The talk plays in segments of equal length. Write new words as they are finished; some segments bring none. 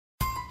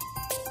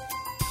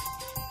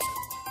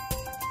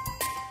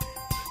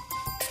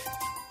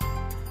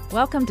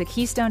Welcome to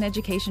Keystone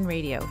Education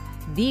Radio,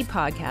 the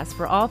podcast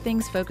for all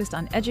things focused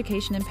on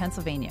education in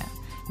Pennsylvania.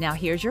 Now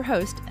here's your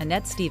host,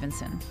 Annette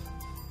Stevenson.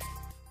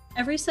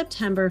 Every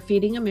September,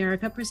 Feeding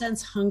America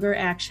presents Hunger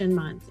Action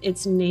Month.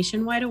 It's a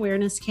nationwide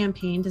awareness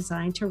campaign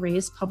designed to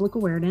raise public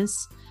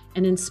awareness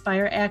and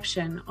inspire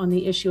action on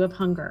the issue of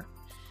hunger.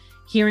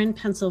 Here in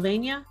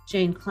Pennsylvania,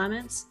 Jane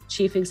Clements,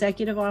 Chief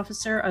Executive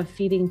Officer of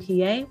Feeding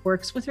PA,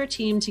 works with her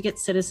team to get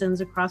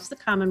citizens across the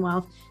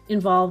Commonwealth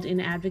involved in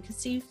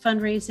advocacy,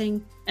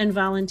 fundraising, and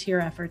volunteer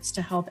efforts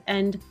to help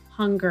end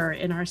hunger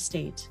in our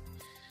state.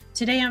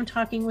 Today, I'm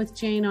talking with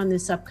Jane on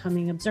this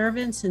upcoming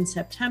observance in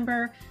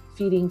September,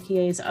 Feeding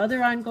PA's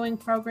other ongoing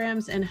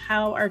programs, and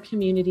how our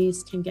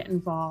communities can get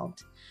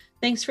involved.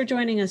 Thanks for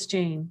joining us,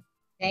 Jane.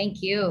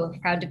 Thank you.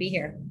 Proud to be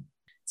here.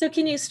 So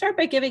can you start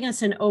by giving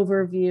us an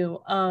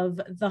overview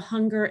of the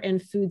hunger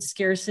and food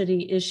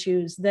scarcity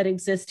issues that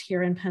exist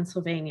here in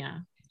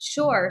Pennsylvania?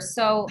 Sure.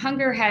 So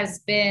hunger has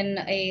been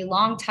a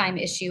long time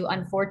issue,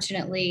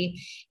 unfortunately,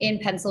 in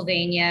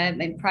Pennsylvania.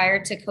 And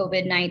prior to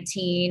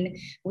COVID-19,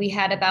 we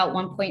had about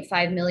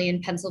 1.5 million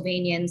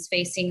Pennsylvanians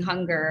facing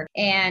hunger.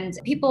 And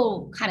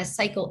people kind of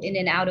cycle in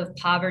and out of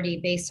poverty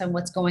based on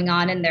what's going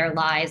on in their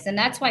lives. And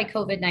that's why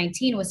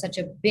COVID-19 was such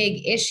a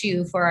big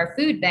issue for our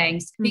food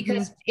banks,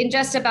 because in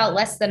just about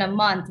less than a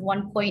month,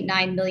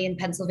 1.9 million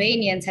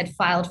Pennsylvanians had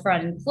filed for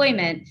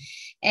unemployment.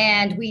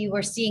 And we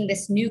were seeing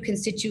this new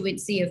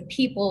constituency of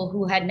people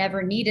who had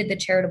never needed the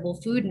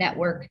charitable food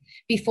network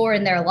before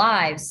in their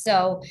lives.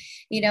 So,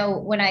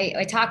 when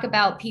I talk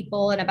about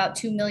people and about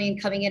 2 million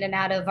coming in and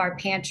out of our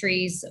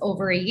pantries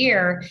over a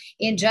year,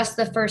 in just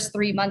the first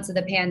 3 months of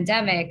the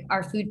pandemic,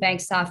 our food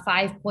bank saw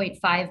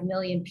 5.5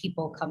 million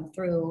people come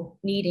through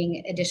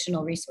needing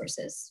additional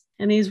resources.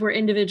 And these were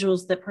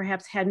individuals that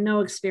perhaps had no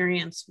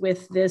experience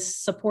with this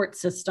support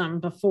system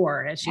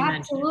before, as you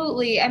mentioned.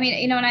 Absolutely. I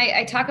mean, and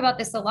I talk about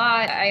this a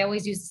lot. I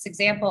always use this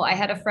example. I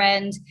had a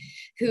friend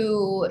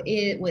who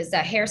was a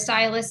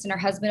hairstylist and her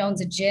husband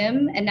owns a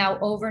gym. And now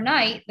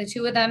overnight, the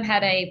two of them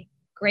had a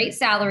great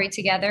salary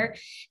together.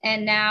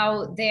 And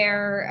now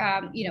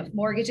their,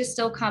 mortgage is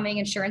still coming,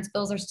 insurance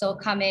bills are still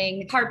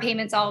coming, car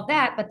payments, all of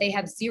that, but they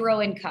have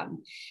zero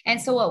income.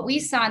 And so what we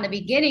saw in the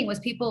beginning was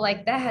people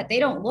like that, they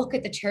don't look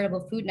at the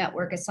charitable food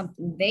network as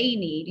something they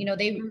need.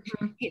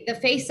 The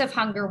face of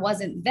hunger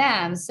wasn't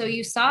them. So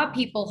you saw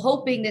people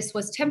hoping this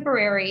was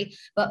temporary,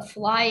 but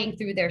flying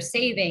through their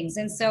savings.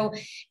 And so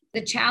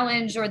the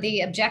challenge or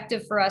the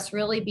objective for us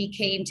really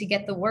became to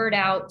get the word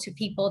out to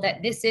people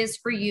that this is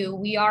for you.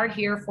 We are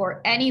here for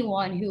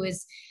anyone who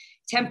is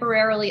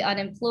temporarily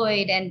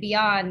unemployed and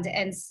beyond.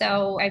 And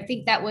so I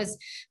think that was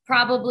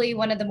probably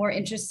one of the more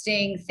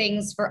interesting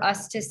things for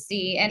us to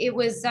see. And it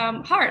was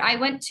hard. I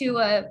went to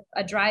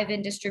a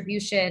drive-in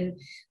distribution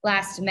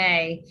last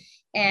May.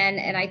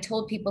 And I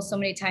told people so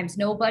many times,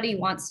 nobody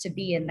wants to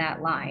be in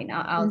that line.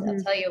 I'll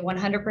tell you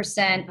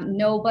 100%,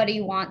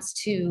 nobody wants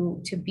to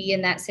be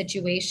in that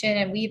situation.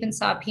 And we even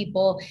saw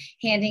people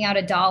handing out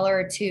 $1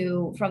 or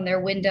 $2 from their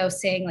window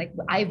saying like,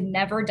 I've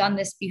never done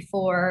this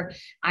before.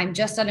 I'm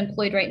just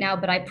unemployed right now,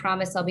 but I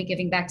promise I'll be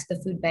giving back to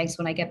the food banks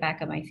when I get back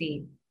on my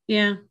feet.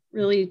 Yeah,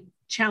 really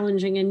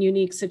challenging and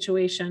unique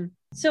situation.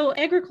 So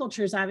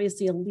agriculture is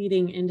obviously a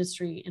leading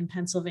industry in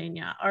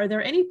Pennsylvania. Are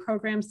there any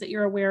programs that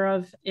you're aware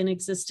of in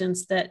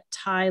existence that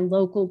tie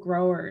local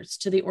growers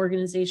to the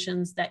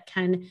organizations that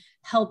can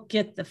help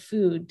get the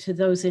food to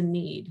those in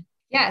need?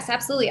 Yes,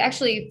 absolutely.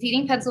 Actually,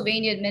 Feeding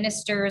Pennsylvania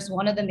administers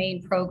one of the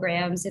main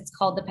programs. It's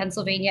called the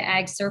Pennsylvania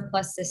Ag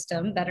Surplus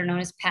System, better known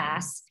as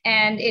PASS.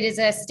 And it is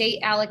a state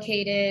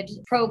allocated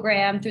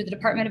program through the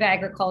Department of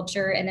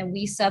Agriculture. And then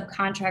we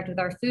subcontract with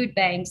our food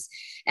banks.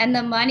 And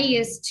the money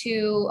is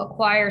to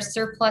acquire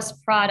surplus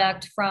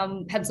product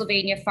from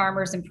Pennsylvania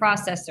farmers and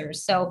processors.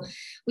 So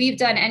we've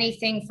done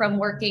anything from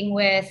working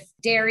with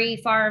dairy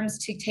farms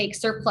to take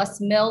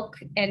surplus milk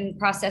and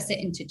process it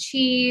into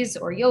cheese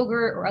or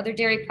yogurt or other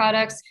dairy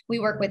products. We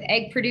work with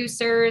egg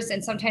producers,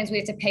 and sometimes we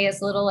have to pay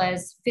as little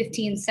as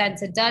 15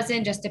 cents a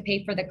dozen just to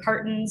pay for the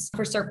cartons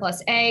for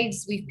surplus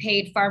eggs. We've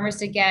paid farmers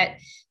to get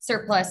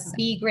surplus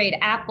B-grade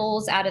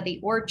apples out of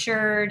the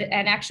orchard.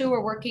 And actually,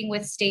 we're working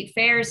with state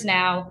fairs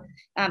now,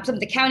 some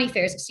of the county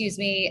fairs,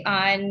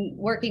 on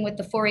working with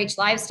the 4-H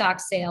livestock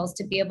sales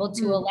to be able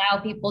to allow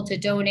people to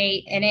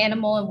donate an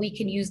animal, and we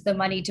can use the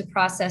money to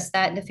process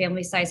that into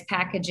family-size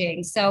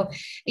packaging. So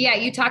yeah,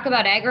 you talk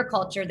about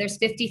agriculture, there's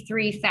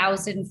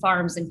 53,000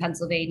 farms in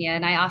Pennsylvania.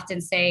 And I often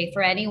say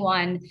for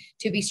anyone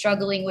to be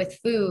struggling with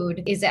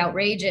food is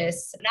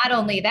outrageous. Not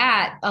only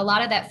that, a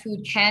lot of that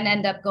food can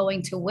end up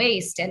going to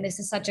waste. And this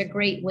is such a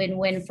great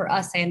win-win for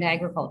us and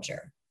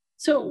agriculture.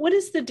 So what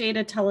does the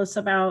data tell us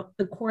about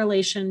the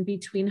correlation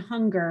between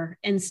hunger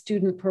and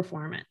student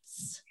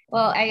performance?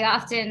 Well, I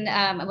often,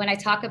 when I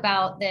talk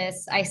about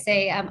this, I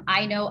say,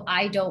 I know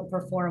I don't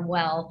perform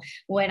well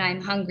when I'm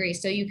hungry.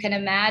 So you can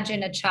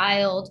imagine a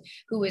child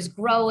who is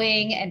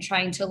growing and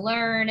trying to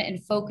learn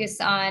and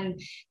focus on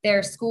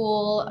their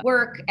school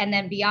work and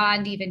then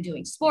beyond, even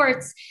doing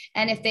sports.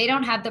 And if they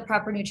don't have the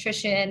proper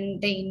nutrition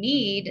they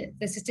need,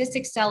 the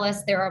statistics tell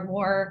us there are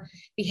more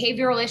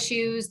behavioral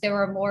issues, there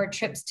are more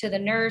trips to the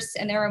nurse,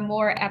 and there are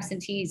more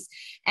absentees.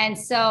 And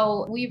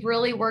so we've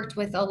really worked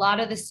with a lot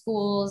of the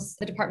schools,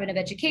 the Department of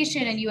Education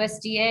and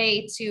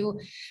USDA to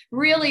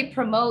really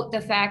promote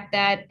the fact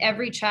that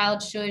every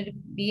child should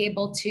be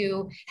able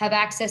to have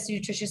access to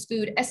nutritious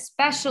food,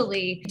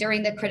 especially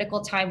during the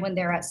critical time when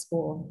they're at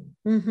school.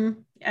 Mm-hmm.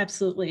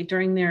 Absolutely.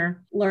 During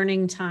their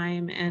learning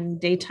time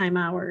and daytime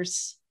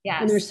hours.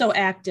 Yes. And they're so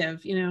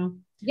active,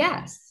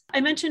 Yes.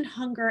 I mentioned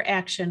Hunger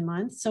Action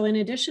Month. So in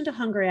addition to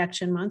Hunger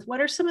Action Month,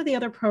 what are some of the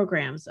other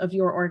programs of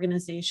your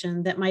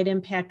organization that might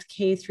impact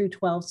K through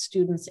 12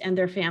 students and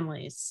their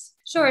families?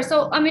 Sure.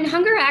 So,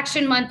 Hunger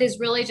Action Month is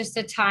really just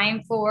a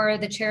time for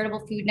the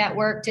Charitable Food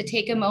Network to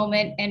take a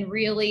moment and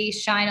really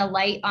shine a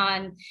light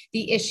on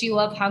the issue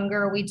of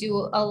hunger. We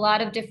do a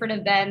lot of different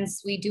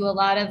events. We do a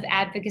lot of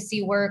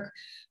advocacy work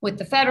with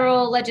the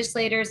federal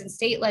legislators and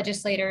state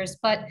legislators.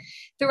 But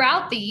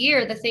throughout the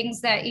year, the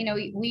things that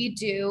we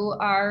do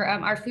are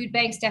our food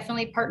banks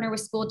definitely partner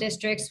with school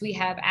districts. We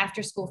have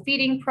after school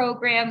feeding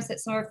programs that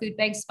some of our food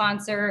banks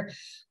sponsor.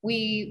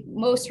 We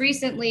most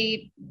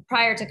recently,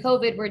 prior to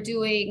COVID, we're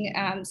doing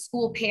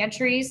school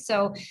pantries.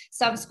 So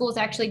some schools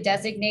actually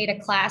designate a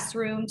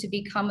classroom to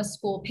become a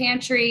school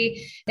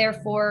pantry,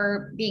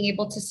 therefore being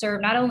able to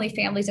serve not only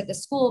families at the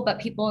school, but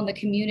people in the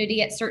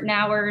community at certain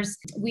hours.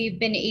 We've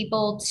been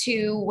able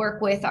to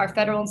work with our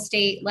federal and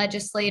state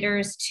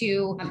legislators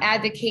to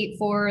advocate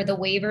for the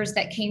waivers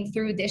that came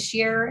through this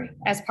year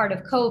as part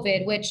of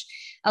COVID, which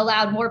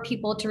allowed more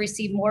people to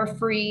receive more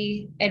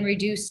free and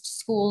reduced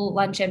school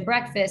lunch and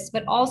breakfast,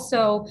 but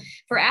also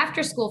for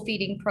after school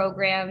feeding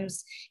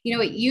programs.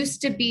 It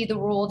used to be the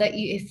rule that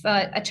if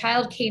a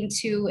child came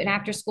to an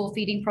after school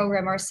feeding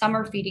program or a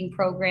summer feeding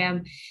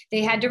program,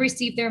 they had to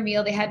receive their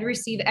meal, they had to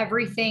receive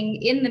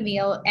everything in the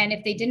meal. And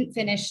if they didn't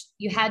finish,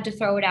 you had to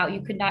throw it out.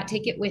 You could not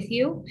take it with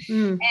you.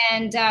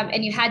 And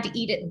you had to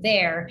eat it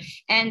there.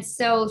 And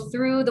so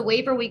through the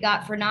waiver we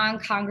got for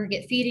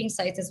non-congregate feeding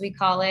sites, as we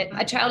call it,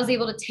 a child is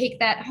able to take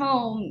that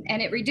home,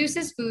 and it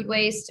reduces food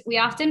waste. We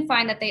often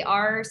find that they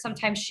are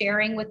sometimes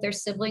sharing with their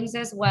siblings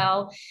as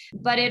well,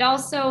 but it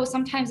also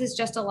sometimes is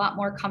just a lot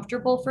more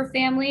comfortable for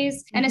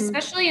families. And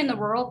especially in the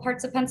rural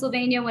parts of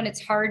Pennsylvania, when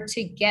it's hard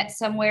to get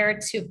somewhere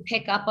to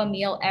pick up a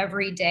meal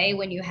every day,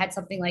 when you had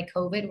something like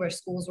COVID where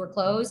schools were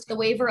closed, the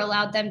waiver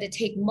allowed them to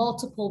take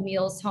multiple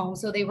meals home.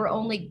 So they were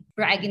only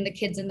dragging the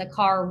kids in the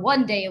car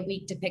one day a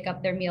week to pick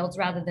up their meals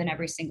rather than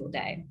every single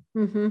day.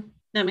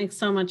 That makes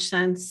so much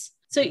sense.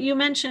 So you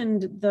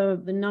mentioned the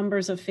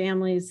numbers of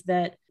families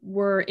that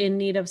were in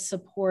need of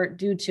support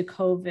due to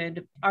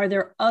COVID. Are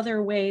there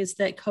other ways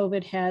that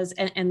COVID has,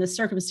 and the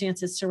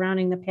circumstances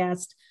surrounding the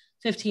past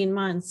 15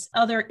 months,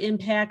 other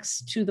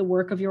impacts to the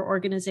work of your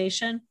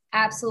organization?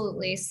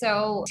 Absolutely.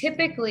 So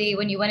typically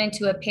when you went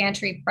into a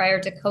pantry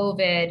prior to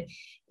COVID,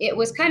 it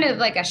was kind of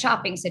like a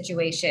shopping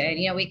situation.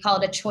 We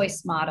call it a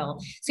choice model.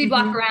 So you'd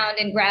walk around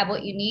and grab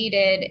what you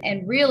needed.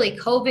 And really,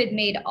 COVID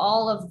made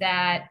all of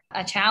that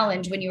a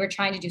challenge when you were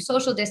trying to do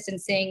social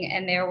distancing.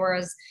 And there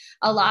was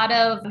a lot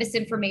of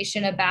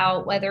misinformation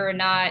about whether or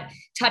not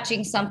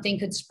touching something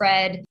could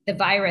spread the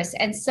virus.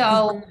 And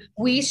so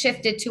we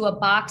shifted to a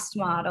boxed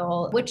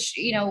model, which,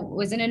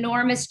 was an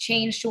enormous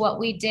change to what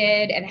we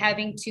did, and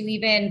having to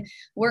even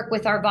work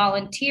with our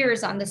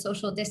volunteers on the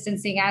social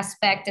distancing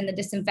aspect and the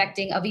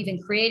disinfecting of even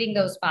creating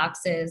those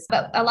boxes.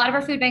 But a lot of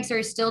our food banks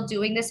are still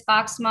doing this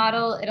box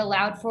model. It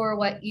allowed for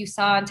what you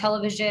saw on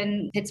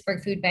television.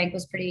 Pittsburgh Food Bank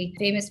was pretty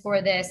famous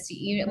for this.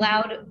 You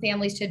allowed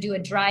families to do a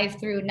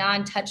drive-through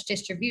non-touch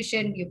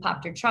distribution. You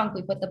popped your trunk,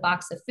 we put the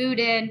box of food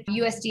in.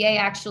 USDA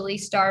actually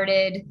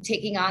started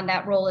taking on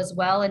that role as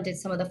well and did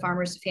some of the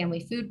farmers'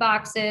 family food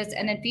boxes.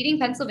 And then Feeding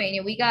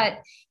Pennsylvania, we got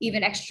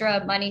even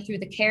extra money through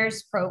the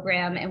CARES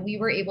program, and we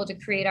were able to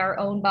create our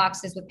own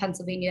boxes with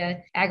Pennsylvania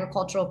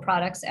agricultural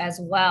products as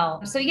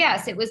well. So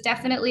yes, it was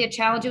definitely a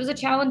challenge. It was a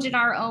challenge in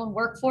our own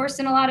workforce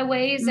in a lot of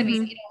ways. I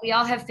mean, we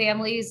all have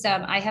families.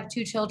 I have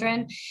 2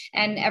 children,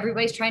 and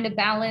everybody's trying to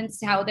balance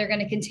how they're going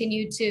to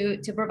continue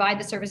to provide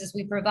the services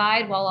we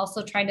provide while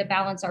also trying to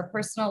balance our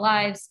personal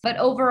lives. But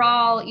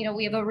overall,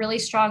 we have a really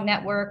strong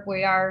network.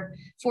 We are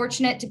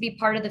fortunate to be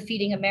part of the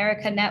Feeding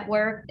America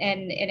network,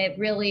 and it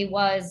really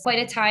was quite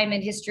a time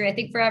in history, I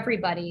think, for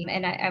everybody.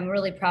 And I'm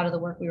really proud of the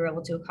work we were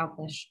able to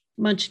accomplish.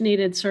 Much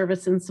needed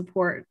service and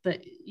support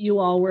that you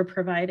all were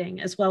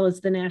providing, as well as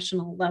the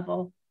national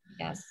level.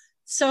 Yes.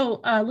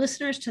 So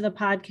listeners to the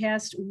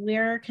podcast,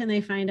 where can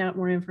they find out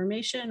more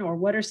information, or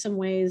what are some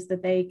ways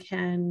that they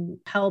can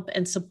help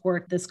and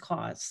support this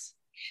cause?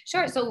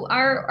 Sure. So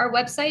our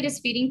website is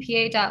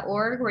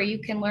feedingpa.org, where you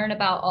can learn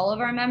about all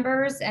of our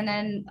members, and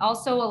then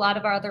also a lot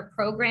of our other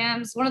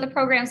programs. One of the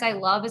programs I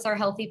love is our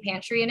Healthy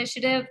Pantry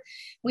Initiative,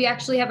 We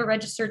actually have a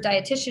registered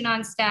dietitian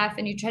on staff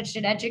and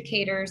nutrition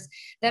educators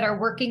that are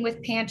working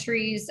with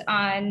pantries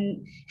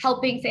on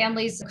helping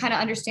families kind of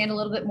understand a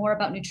little bit more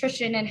about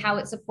nutrition and how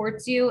it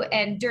supports you.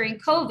 And during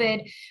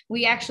COVID,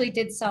 we actually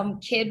did some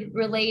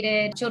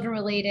kid-related,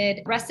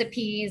 children-related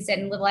recipes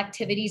and little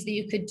activities that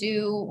you could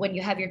do when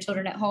you have your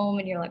children at home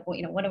and you're like, well,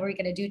 what are we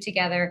going to do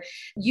together,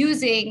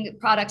 using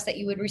products that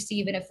you would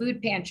receive in a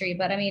food pantry.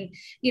 But I mean,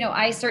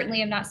 I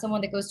certainly am not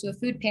someone that goes to a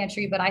food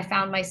pantry, but I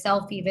found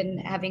myself even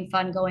having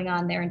fun going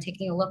on there and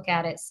taking a look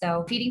at it.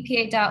 So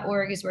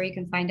feedingpa.org is where you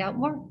can find out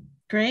more.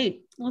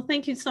 Great. Well,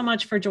 thank you so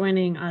much for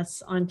joining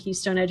us on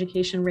Keystone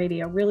Education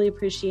Radio. Really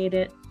appreciate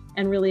it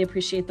and really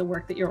appreciate the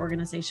work that your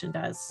organization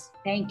does.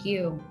 Thank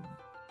you.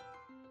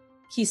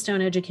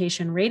 Keystone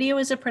Education Radio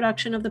is a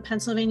production of the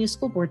Pennsylvania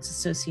School Boards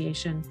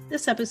Association.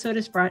 This episode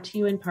is brought to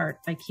you in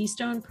part by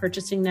Keystone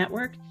Purchasing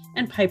Network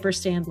and Piper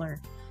Sandler.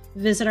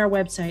 Visit our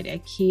website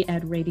at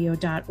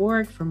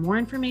keyedradio.org for more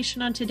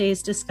information on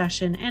today's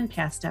discussion and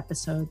past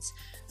episodes.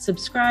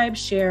 Subscribe,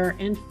 share,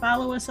 and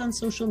follow us on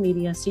social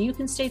media so you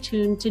can stay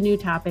tuned to new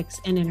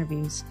topics and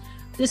interviews.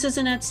 This is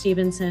Annette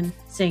Stevenson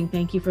saying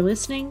thank you for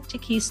listening to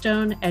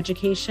Keystone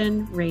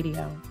Education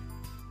Radio.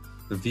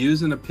 The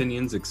views and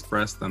opinions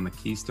expressed on the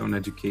Keystone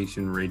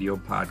Education Radio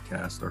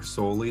podcast are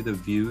solely the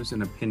views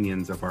and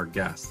opinions of our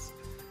guests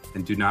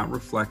and do not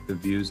reflect the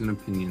views and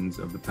opinions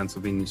of the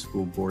Pennsylvania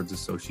School Boards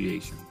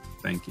Association.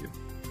 Thank you.